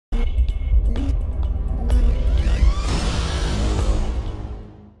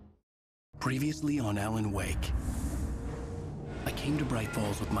Previously on Alan Wake. I came to Bright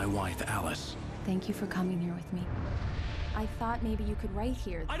Falls with my wife, Alice. Thank you for coming here with me. I thought maybe you could write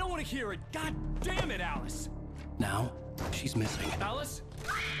here. I don't want to hear it! God damn it, Alice! Now, she's missing. Alice?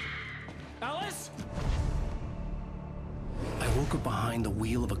 Alice? I woke up behind the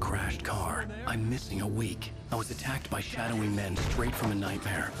wheel of a crashed car. I'm missing a week. I was attacked by shadowy men straight from a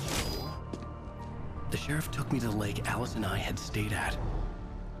nightmare. The sheriff took me to the lake Alice and I had stayed at,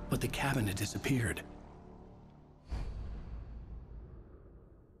 but the cabin had disappeared.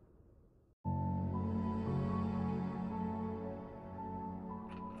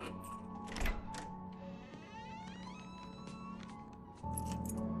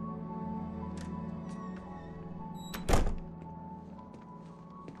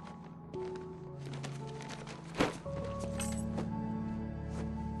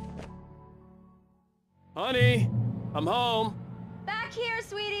 Honey, I'm home. Back here,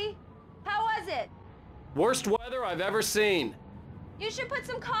 sweetie. How was it? Worst weather I've ever seen. You should put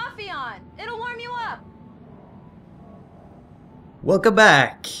some coffee on. It'll warm you up. Welcome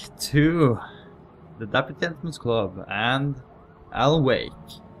back to the Dapper Gentleman's Club and Alan Wake.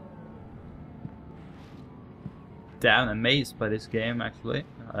 Damn amazed by this game actually.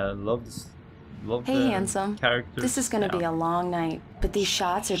 I love this. Hey, handsome. Characters. This is gonna be a long night, but these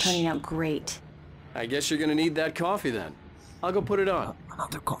shots are turning out great. I guess you're gonna need that coffee then. I'll go put it on.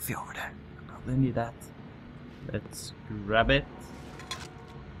 Another coffee over there. I probably need that. Let's grab it.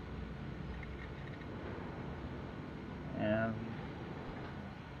 And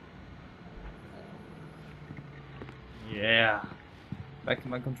yeah, back to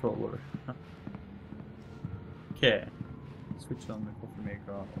my controller. Okay, switch on the coffee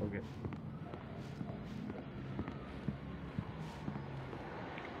maker. Okay.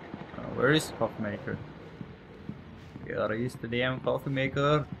 Where is the coffee maker? We gotta use the damn coffee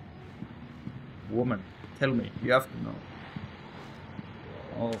maker. Woman, tell me, you have to know.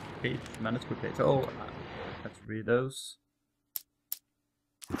 Oh, page, manuscript page. Oh, let's read those.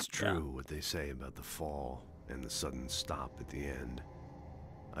 It's true what they say about the fall and the sudden stop at the end.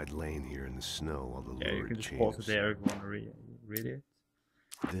 I'd lain here in the snow while the you lurid can just pause it there if you want to read it.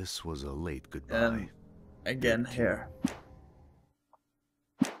 This was a late goodbye. Again here.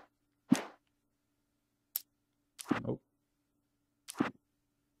 Nope.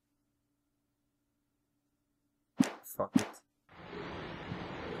 Fuck it.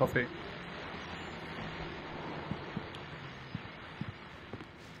 Coffee.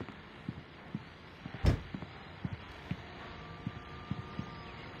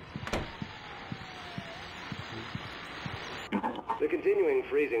 The continuing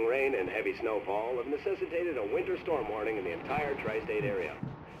freezing rain and heavy snowfall have necessitated a winter storm warning in the entire tri-state area.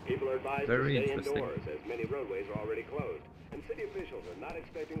 People are advised to stay indoors as many roadways are already closed, and city officials are not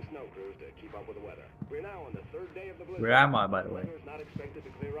expecting snow crews to keep up with the weather. We're now on the third day of the blizzard. Where am I, by the way? Not expected to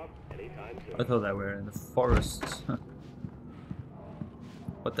clear up anytime soon. I thought that we were in the forest.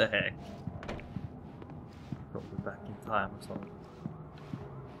 What the heck? Probably back in time or something.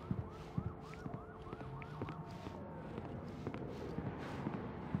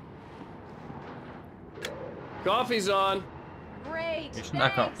 Coffee's on. Great. Mission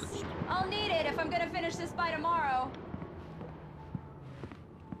Thanks. accomplished. I'll need it if I'm gonna finish this by tomorrow.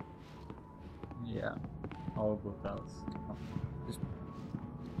 Yeah. All good else.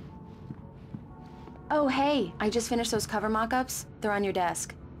 Oh, hey, I just finished those cover mock-ups. They're on your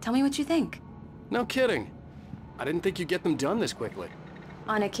desk. Tell me what you think. No kidding. I didn't think you'd get them done this quickly.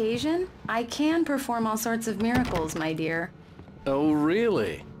 On occasion, I can perform all sorts of miracles, my dear. Oh,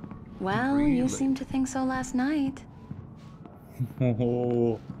 really? Well, you seemed to think so last night.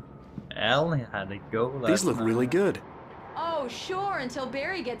 Oh, Alan had a go last These look really good. Oh, sure, until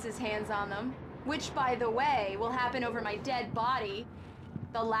Barry gets his hands on them. Which, by the way, will happen over my dead body.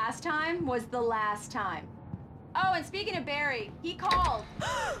 The last time was the last time. Oh, and speaking of Barry, he called.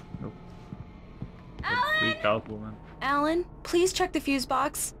 Nope. Alan! Freak out, woman. Alan, please check the fuse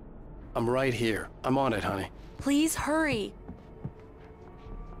box. I'm right here. I'm on it, honey. Please hurry.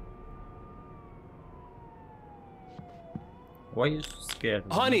 Why are you so scared?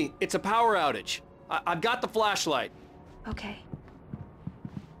 Honey, it's a power outage. I've got the flashlight. Okay.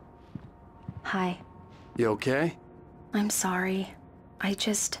 Hi. You okay? I'm sorry. It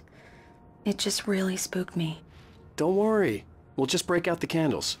just really spooked me. Don't worry. We'll just break out the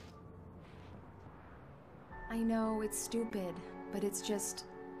candles. I know it's stupid, but it's just...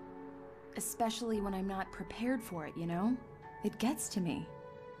 especially when I'm not prepared for it, you know? It gets to me.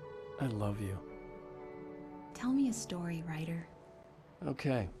 I love you. Tell me a story, writer.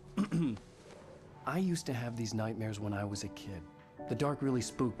 Okay. I used to have these nightmares when I was a kid. The dark really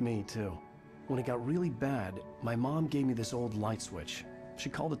spooked me, too. When it got really bad, my mom gave me this old light switch. She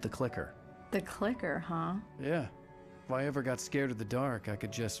called it the clicker. The clicker, huh? Yeah. If I ever got scared of the dark, I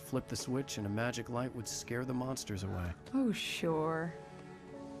could just flip the switch and a magic light would scare the monsters away. Oh, sure.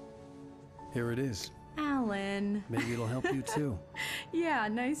 Here it is. Alan. Maybe it'll help you too. Yeah,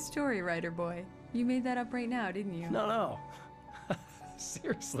 nice story, writer boy. You made that up right now, didn't you? No.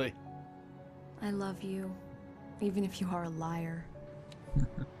 Seriously. I love you, even if you are a liar.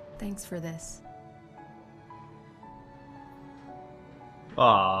 Thanks for this.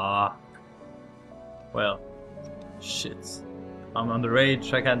 Ah. Well. Shit. I'm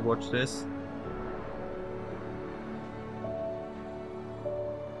underage, I can't watch this.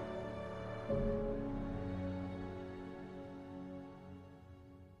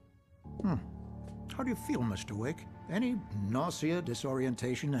 How do you feel, Mr. Wake? Any nausea,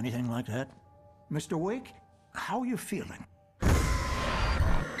 disorientation, anything like that? Mr. Wake, how are you feeling?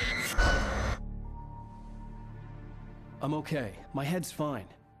 I'm okay. My head's fine.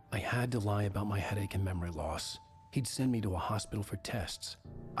 I had to lie about my headache and memory loss. He'd send me to a hospital for tests.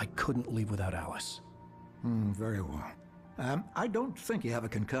 I couldn't leave without Alice. Very well. I don't think you have a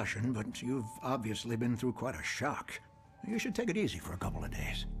concussion, but you've obviously been through quite a shock. You should take it easy for a couple of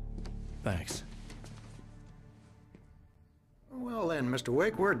days. Thanks. Well then, Mr.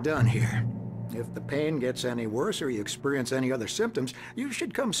 Wake, we're done here. If the pain gets any worse or you experience any other symptoms, you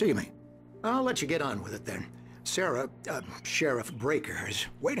should come see me. I'll let you get on with it then. Sarah, Sheriff Breaker, is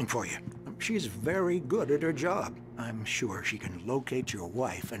waiting for you. She's very good at her job. I'm sure she can locate your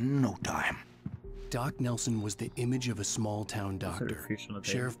wife in no time. Doc Nelson was the image of a small-town doctor.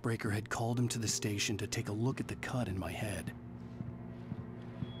 Sheriff Breaker had called him to the station to take a look at the cut in my head.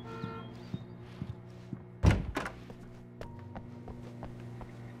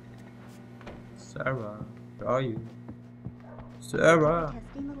 Sarah, where are you? Sarah!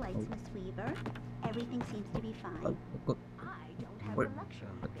 Testing the lights, Miss Weaver. Everything seems to be fine. I don't have the luxury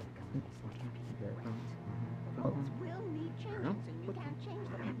of big companies that can't be right. Phones will need changes, and you can't change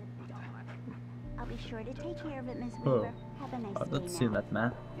them in the dark. I'll be sure to take care of it, Miss Weaver. Have a nice day I've seen that,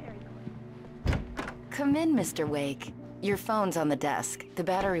 man. Very good. Come in, Mr. Wake. Your phone's on the desk. The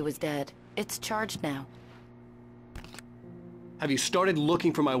battery was dead. It's charged now. Have you started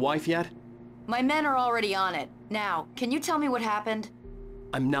looking for my wife yet? My men are already on it. Now, can you tell me what happened?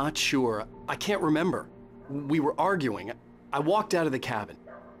 I'm not sure. I can't remember. We were arguing. I walked out of the cabin.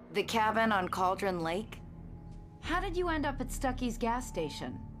 The cabin on Cauldron Lake? How did you end up at Stucky's gas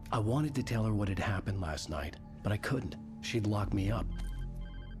station? I wanted to tell her what had happened last night, but I couldn't. She'd lock me up.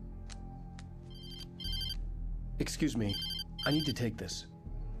 Excuse me. I need to take this.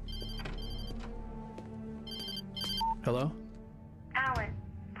 Hello? Alan,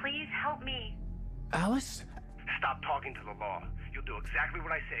 please help me. Alice? Stop talking to the law. You'll do exactly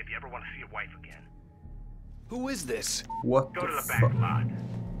what I say if you ever want to see your wife again. Who is this? What Go to the fuck? back lot.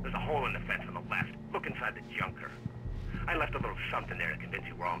 There's a hole in the fence on the left. Look inside the junker. I left a little something there to convince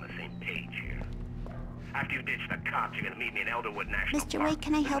you we're all on the same page here. After you ditch the cops, you're gonna meet me in Elderwood National Mr. Park. Wake,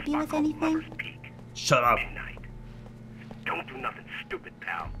 can I help you There's a with spot called anything? Lover's Peak. Shut up. Midnight. Don't do nothing stupid,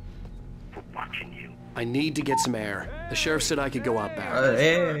 pal. We're watching you. I need to get some air. The sheriff said I could go out back.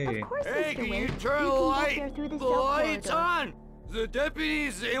 Hey! Of course, Hey, Mr. can you Wake. turn the can get light? there through the The south light's corridor. on! The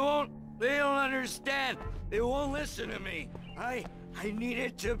deputies, they don't understand. They won't listen to me. I need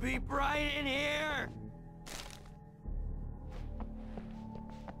it to be bright in here.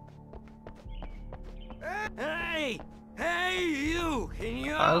 Hey, you! Can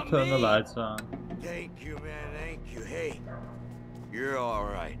you I'll help turn the me? lights on. Thank you, man, thank you. Hey, you're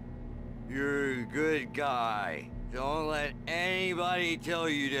alright. You're a good guy. Don't let anybody tell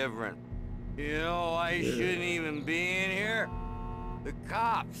you different. You know, I shouldn't even be in here. The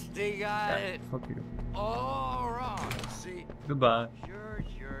cops, they got Yeah, it fuck you. all wrong. See? Goodbye. Sure,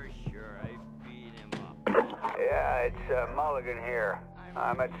 I beat him up. Yeah, it's Mulligan here.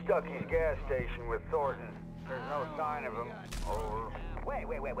 I'm at Stucky's gas station with Thornton. There's no sign of him. Over. Wait.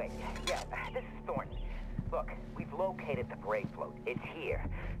 Yeah, this is Thornton. Look, we've located the brake float. It's here.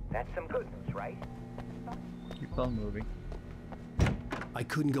 That's some good news, right? Keep on moving. I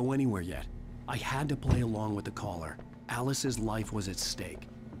couldn't go anywhere yet. I had to play along with the caller. Alice's life was at stake.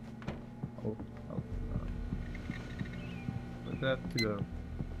 Oh. Where do I have to go?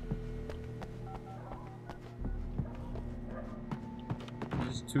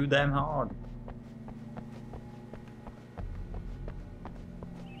 This is too damn hard.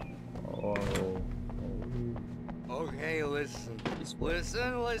 Oh. Okay, listen,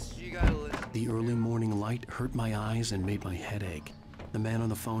 you gotta listen. The early morning light hurt my eyes and made my head ache. The man on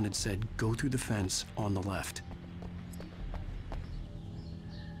the phone had said, go through the fence on the left.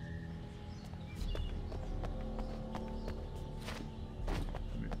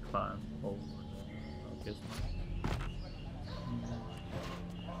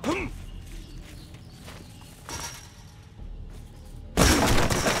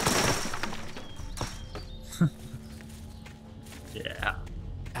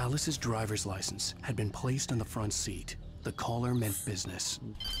 Alice's driver's license had been placed on the front seat. The caller meant business.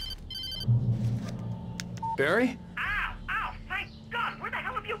 Barry? Ow! Ow! Thank God! Where the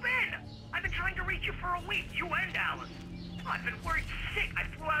hell have you been? I've been trying to reach you for a week, you and Alice. I've been worried sick. I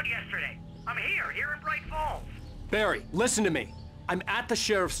flew out yesterday. I'm here in Bright Falls. Barry, listen to me. I'm at the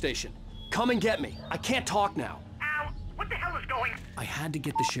sheriff's station. Come and get me. I can't talk now. Al, what the hell is going? I had to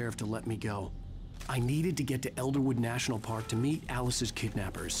get the sheriff to let me go. I needed to get to Elderwood National Park to meet Alice's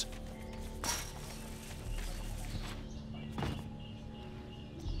kidnappers.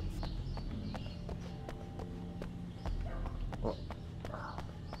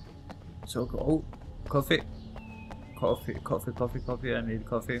 So, oh, coffee. Coffee. I need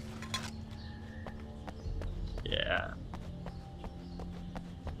coffee. Yeah.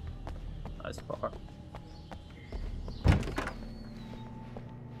 Nice bar.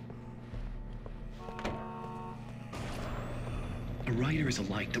 A writer is a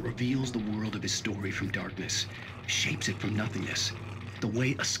light that reveals the world of his story from darkness, shapes it from nothingness. The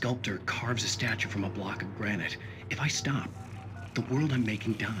way a sculptor carves a statue from a block of granite. If I stop, the world I'm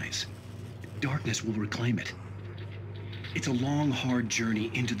making dies. Darkness will reclaim it. It's a long, hard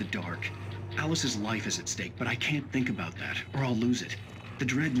journey into the dark. Alice's life is at stake, but I can't think about that, or I'll lose it. The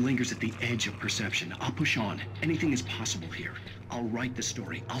dread lingers at the edge of perception. I'll push on. Anything is possible here. I'll write the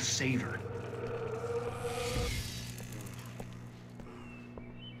story. I'll save her.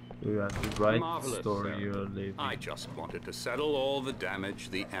 You have to write the Marvelous, story sir. you're leaving. I just wanted to settle all the damage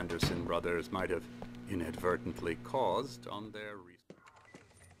the Anderson brothers might have inadvertently caused on their...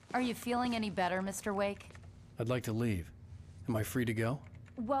 Are you feeling any better, Mr. Wake? I'd like to leave. Am I free to go?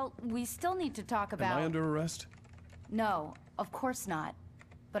 Well, we still need to talk about... Am I under arrest? No, of course not.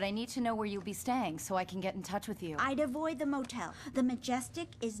 But I need to know where you'll be staying so I can get in touch with you. I'd avoid the motel. The Majestic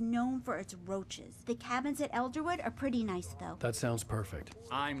is known for its roaches. The cabins at Elderwood are pretty nice, though. That sounds perfect.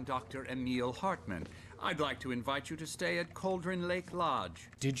 I'm Dr. Emil Hartman. I'd like to invite you to stay at Cauldron Lake Lodge.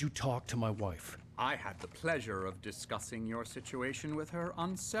 Did you talk to my wife? I had the pleasure of discussing your situation with her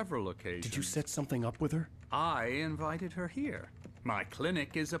on several occasions. Did you set something up with her? I invited her here. My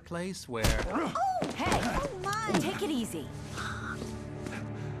clinic is a place where... Oh, hey! Oh, my! Take it easy.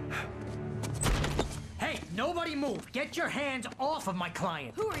 Hey, nobody move! Get your hands off of my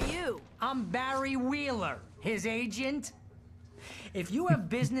client! Who are you? I'm Barry Wheeler, his agent. If you have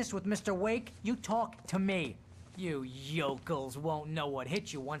business with Mr. Wake, you talk to me. You yokels won't know what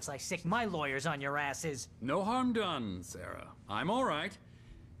hit you once I sick my lawyers on your asses. No harm done, Sarah. I'm all right.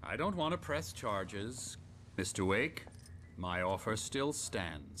 I don't want to press charges. Mr. Wake, my offer still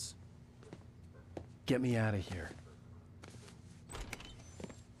stands. Get me out of here.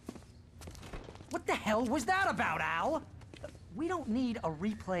 What the hell was that about, Al? We don't need a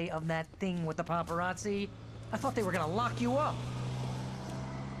replay of that thing with the paparazzi. I thought they were gonna lock you up.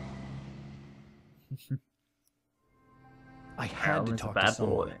 I had to talk to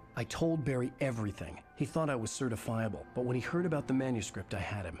someone. I told Barry everything. He thought I was certifiable, but when he heard about the manuscript, I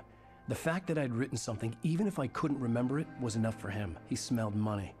had him. The fact that I'd written something, even if I couldn't remember it, was enough for him. He smelled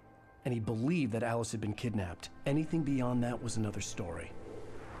money. And he believed that Alice had been kidnapped. Anything beyond that was another story.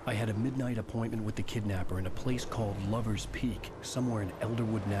 I had a midnight appointment with the kidnapper in a place called Lover's Peak, somewhere in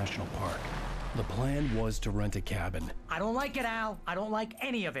Elderwood National Park. The plan was to rent a cabin. I don't like it, Al. I don't like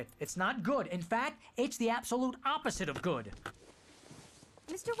any of it. It's not good. In fact, it's the absolute opposite of good.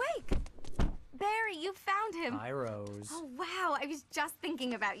 Mr. Wake! Barry, you found him. Hi, Rose. Oh, wow. I was just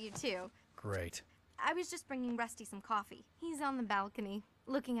thinking about you, too. Great. I was just bringing Rusty some coffee. He's on the balcony,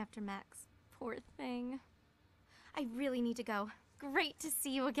 looking after Max. Poor thing. I really need to go. Great to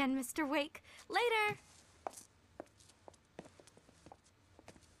see you again, Mr. Wake. Later!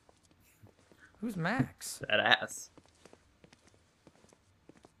 Who's Max? That ass.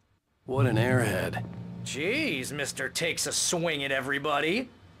 What an airhead. Jeez, Mr. Takes a swing at everybody.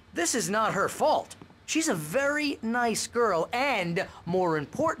 This is not her fault. She's a very nice girl and, more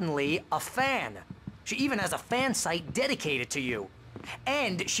importantly, a fan. She even has a fan site dedicated to you.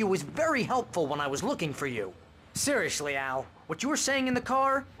 And she was very helpful when I was looking for you. Seriously, Al, what you were saying in the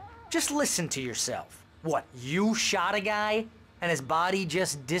car, just listen to yourself. What, you shot a guy and his body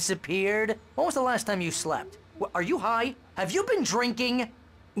just disappeared? When was the last time you slept? Are you high? Have you been drinking?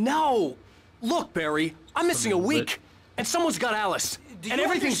 No! Look, Barry, I'm missing a week, and someone's got Alice, Do and you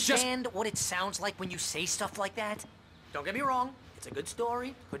everything's understand what it sounds like when you say stuff like that? Don't get me wrong, it's a good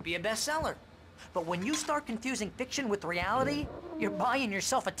story, could be a bestseller. But when you start confusing fiction with reality, you're buying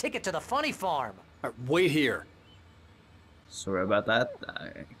yourself a ticket to the funny farm. Wait here. Sorry about that.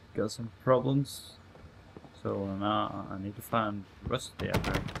 I got some problems. So now I need to find Rusty, I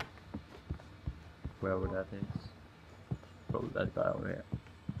think. Wherever that is. Probably that guy over here.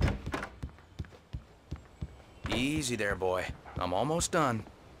 Easy there, boy. I'm almost done.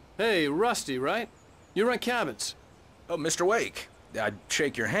 Hey, Rusty, right? You rent cabins. Oh, Mr. Wake. I'd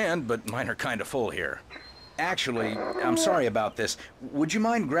shake your hand, but mine are kind of full here. Actually, I'm sorry about this. Would you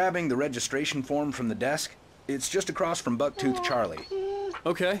mind grabbing the registration form from the desk? It's just across from Bucktooth Charlie.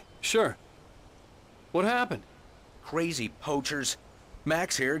 Okay, sure. What happened? Crazy poachers.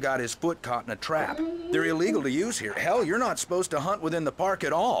 Max here got his foot caught in a trap. They're illegal to use here. Hell, you're not supposed to hunt within the park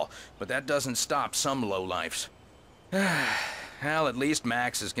at all. But that doesn't stop some lowlifes. Well, at least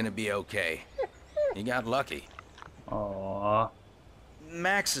Max is gonna be okay. He got lucky. Aww.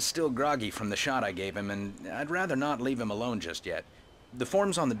 Max is still groggy from the shot I gave him, and I'd rather not leave him alone just yet. The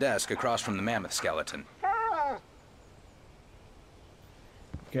form's on the desk across from the mammoth skeleton.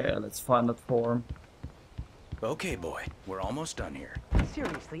 Okay, let's find that form. Okay, boy. We're almost done here.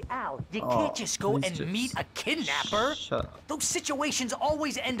 Seriously, Al, you Oh, can't just go please and just meet a kidnapper. shut up. Those situations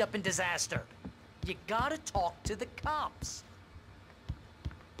always end up in disaster. You gotta talk to the cops.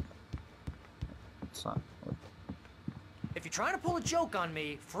 Son. If you're trying to pull a joke on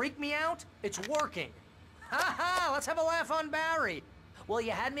me, freak me out, it's working. Ha ha, let's have a laugh on Barry. Well,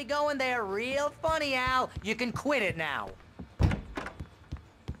 you had me going there real funny, Al. You can quit it now.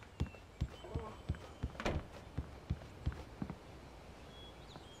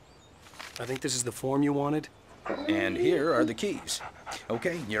 I think this is the form you wanted. And here are the keys.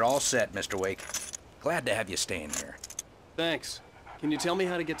 Okay, you're all set, Mr. Wake. Glad to have you staying here. Thanks. Can you tell me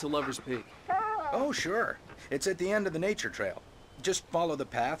how to get to Lover's Peak? Oh, sure. It's at the end of the nature trail. Just follow the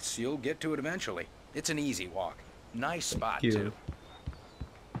paths, you'll get to it eventually. It's an easy walk. Nice spot, too.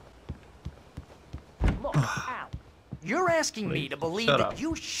 Look, Al, you're asking me to believe Shut that up.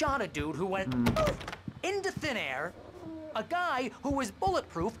 you shot a dude who went poof, into thin air, a guy who was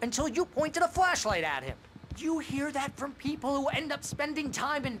bulletproof until you pointed a flashlight at him. You hear that from people who end up spending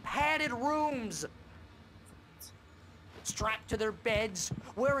time in padded rooms, strapped to their beds,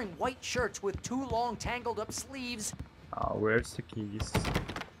 wearing white shirts with too long tangled up sleeves, Where's the keys?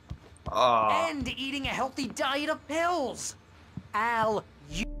 Ah. and eating a healthy diet of pills. Al,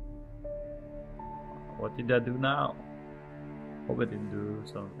 you... What did I do now? Hope I didn't do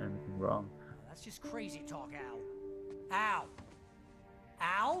anything wrong. That's just crazy talk, Al. Al?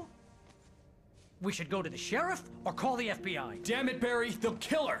 Al? We should go to the sheriff or call the FBI. Damn it, Barry, they'll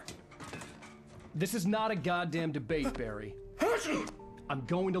kill her! This is not a goddamn debate, Barry. I'm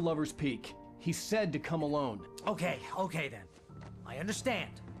going to Lover's Peak. He said to come alone. Okay then. I understand.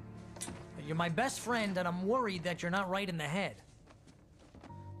 You're my best friend, and I'm worried that you're not right in the head.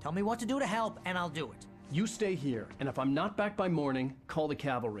 Tell me what to do to help, and I'll do it. You stay here, and if I'm not back by morning, call the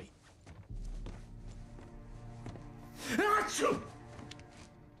cavalry. Achoo!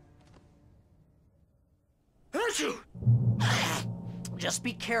 Achoo! Just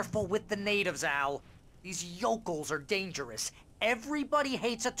be careful with the natives, Al. These yokels are dangerous. Everybody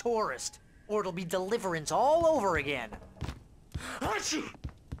hates a tourist, or it'll be Deliverance all over again. Achoo!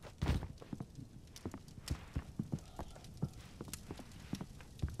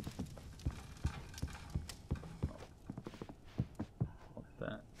 What's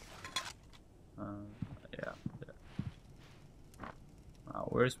that? Yeah.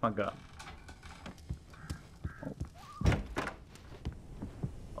 Where's my gun?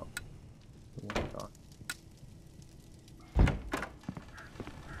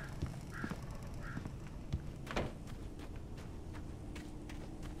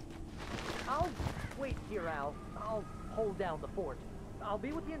 I'll wait here, Al. I'll hold down the fort. I'll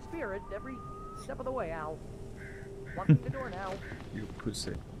be with you in spirit every step of the way, Al. Locking the door now. You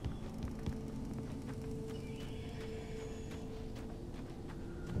pussy.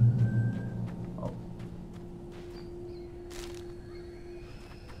 Oh.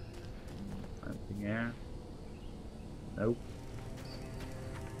 Anything here? Nope.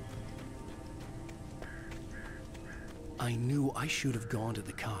 I knew I should have gone to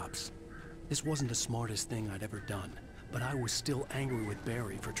the cops. This wasn't the smartest thing I'd ever done, but I was still angry with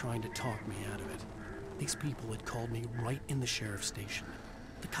Barry for trying to talk me out of it. These people had called me right in the sheriff's station.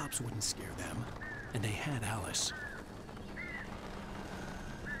 The cops wouldn't scare them, and they had Alice.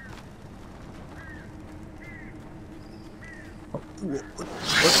 What?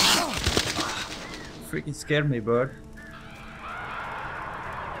 Freaking scared me, bird.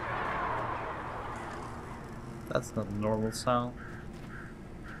 That's not a normal sound.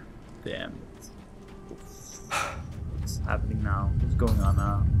 Damn it. What's happening now? What's going on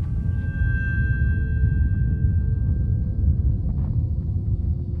now?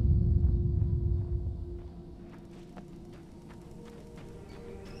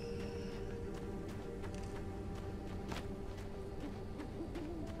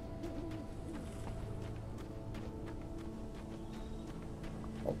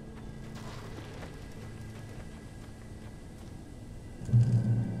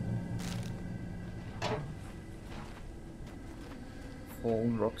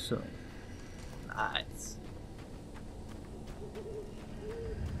 own Woksin. Nice.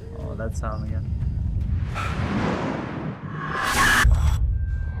 Oh, that sound again.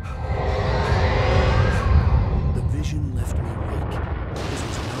 The vision left me weak. This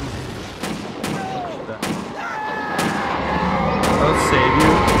was no I'll save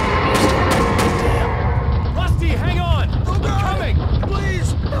you. Rusty, hang on! We're coming!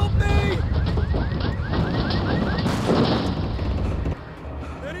 Please, help me!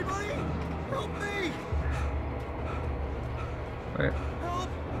 Anybody? Help me! Wait,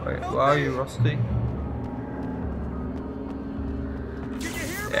 where are you, Rusty?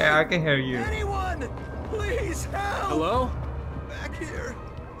 Yeah, I can hear you. Anyone! Please help! Hello? Back here.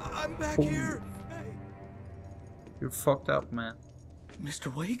 I'm back here. Hey. You're fucked up, man.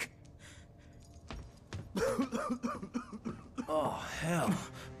 Mr. Wake? Oh, hell.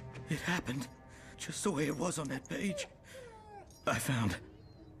 It happened just the way it was on that page. I found.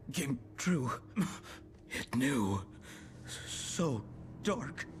 Came true. It knew. So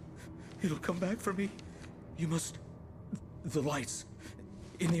dark. It'll come back for me. You must... The lights.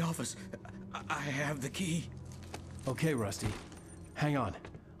 In the office. I have the key. Okay, Rusty. Hang on.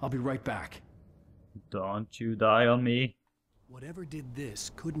 I'll be right back. Don't you die on me. Whatever did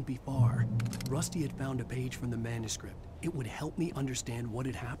this couldn't be far. Rusty had found a page from the manuscript. It would help me understand what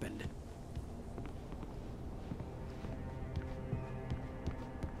had happened.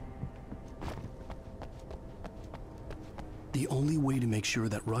 The only way to make sure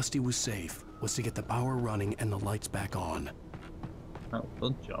that Rusty was safe was to get the power running and the lights back on. Oh,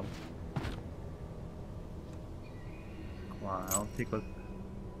 don't jump. Come on, I'll take a...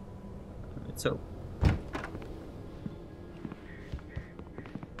 It's open.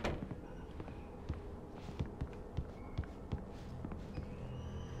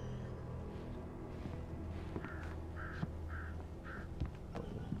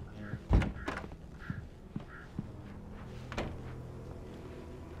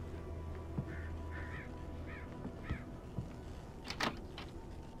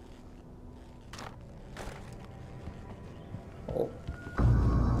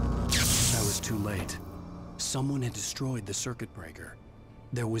 Too late. Someone had destroyed the circuit breaker.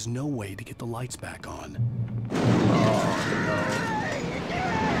 There was no way to get the lights back on.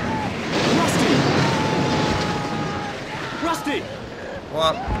 Rusty!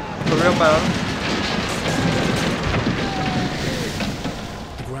 What? For real, man?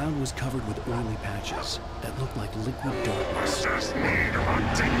 The ground was covered with oily patches that looked like liquid darkness. There's need of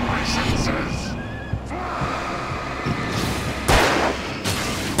hunting my senses.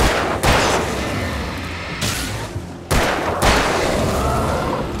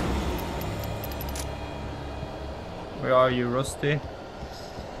 Where are you, Rusty?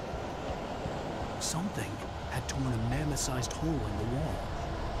 Something had torn a mammoth-sized hole in the wall.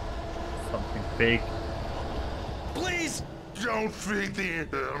 Something big. Please don't feed the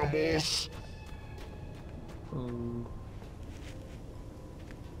animals.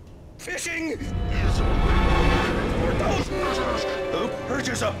 Fishing! Those who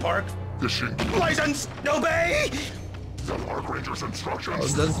purchase a park fishing license obey the park ranger's instructions. Oh,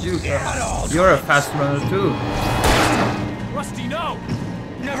 that's you. You're a fast runner too. Rusty, no!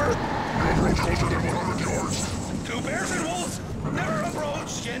 Never approach closer than 100 yards. Two bears and wolves never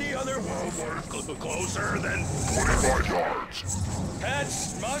approach any other wildlife closer than 25 yards.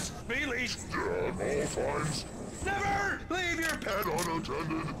 Pets must be leashed. At all times. Never leave your pet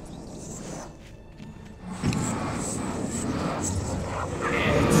unattended. It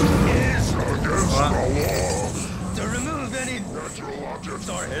is against the law to remove any natural objects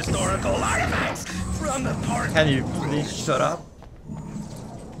or historical artifacts from the park. Can you please shut up?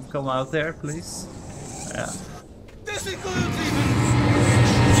 Come out there, please. Yeah. This includes even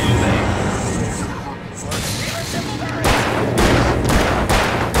simple barriers.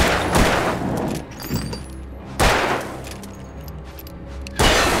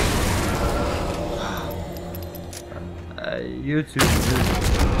 You two, just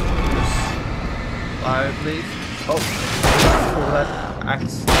fire, please. Oh, pull that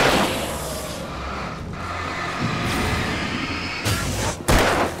axe.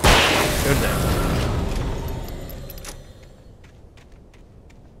 You're dead.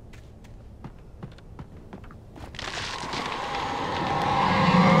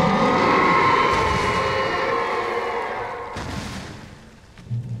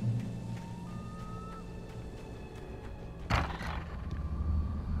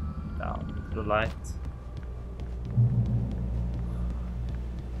 Down the light.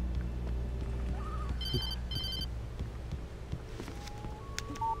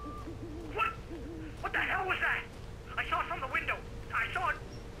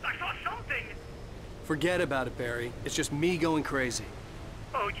 Forget about it, Barry. It's just me going crazy.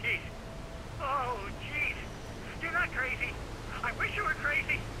 Oh, jeez. Oh, jeez. You're not crazy. I wish you were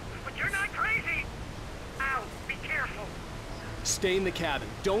crazy, but you're not crazy. Ow, be careful. Stay in the cabin.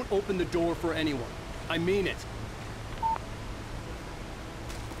 Don't open the door for anyone. I mean it.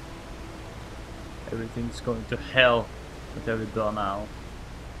 Everything's going to hell. What have we done now?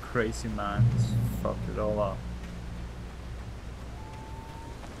 Crazy man. It's fucked it all up.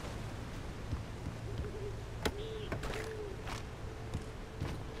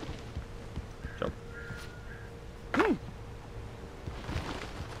 Jump.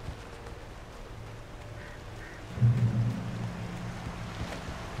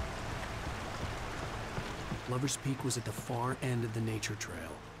 Lover's Peak was at the far end of the nature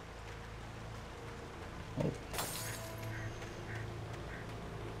trail. Oh.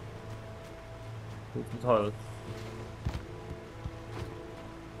 Go to the toilet.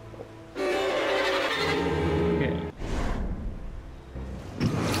 Okay.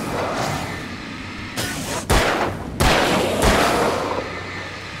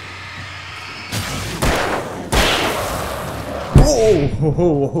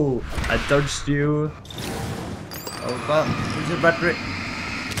 Oh! I dodged you. Oh god, where's your battery?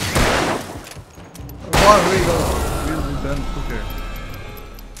 Oh, we go. Really done quicker.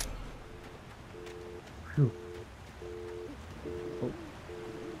 Phew. Oh.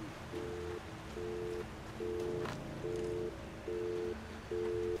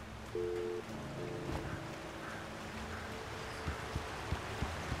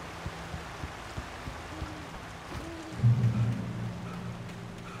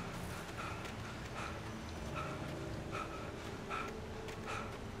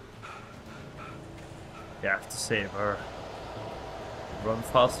 You have to save her. Run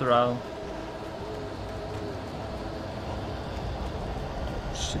faster, Al.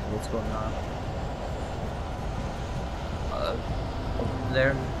 Shit, what's going on? Up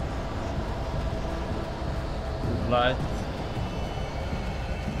there. Good light.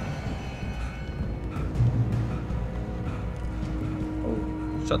 Oh,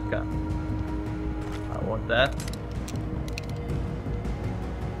 shotgun. I want that.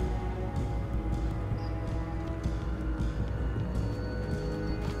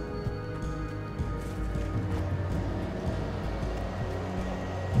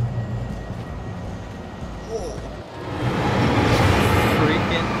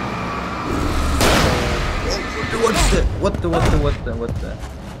 What the?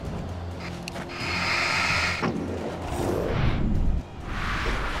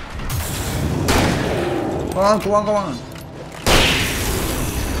 Go on. Go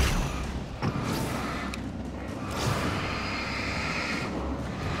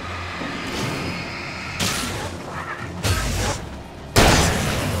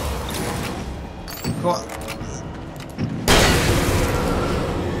on.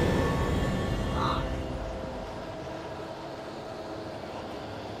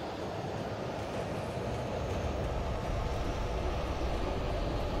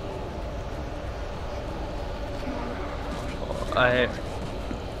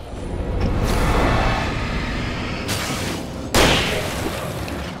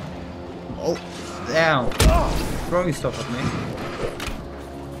 Oh, damn. Throwing stuff at me.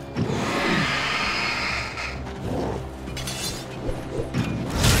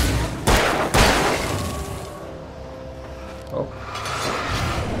 Oh.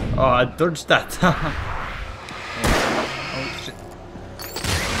 Oh, I dodged that. Oh, shit.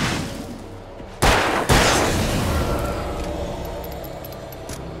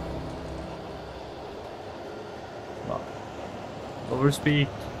 Overspeed.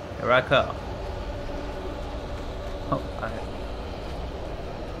 Here I come. Oh,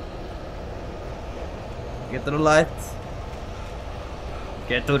 get to the light.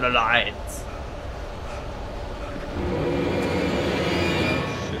 Get to the light.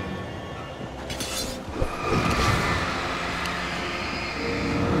 Shit.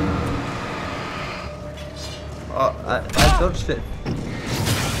 Oh, I dodged it.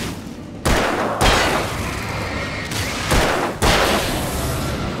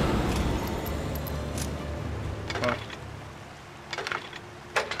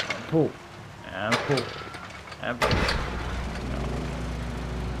 Pull and pull and pull. No.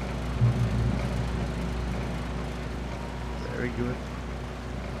 Very good.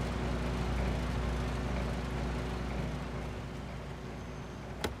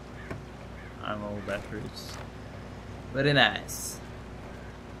 I'm all batteries. Very nice.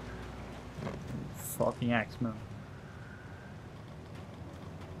 Fucking Axeman.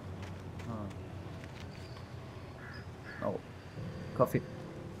 Oh. Coffee.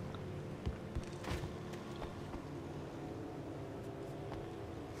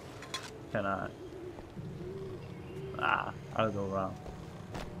 Can I? Ah, I'll go around.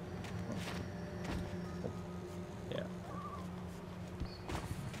 Yeah.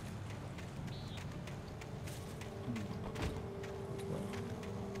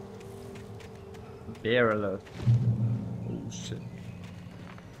 Bear alert. Oh shit.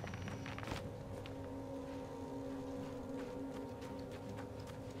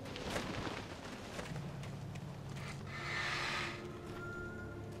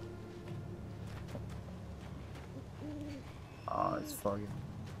 Oh, it's foggy.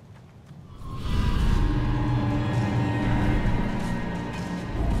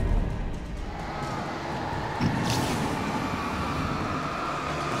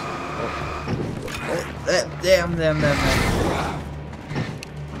 Damn.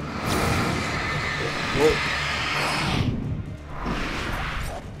 Whoa.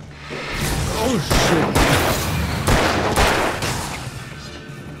 Oh shit.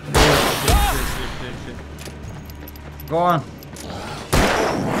 Shit. Go on.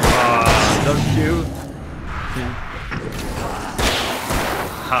 Don't you?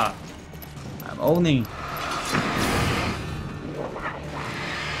 Ha. I'm owning.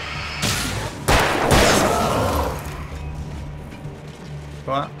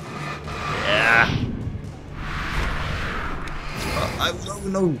 What? Yeah. I don't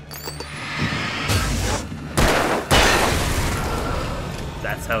know.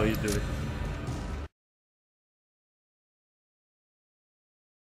 That's how you do it.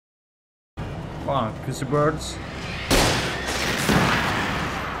 Come on, kiss the birds.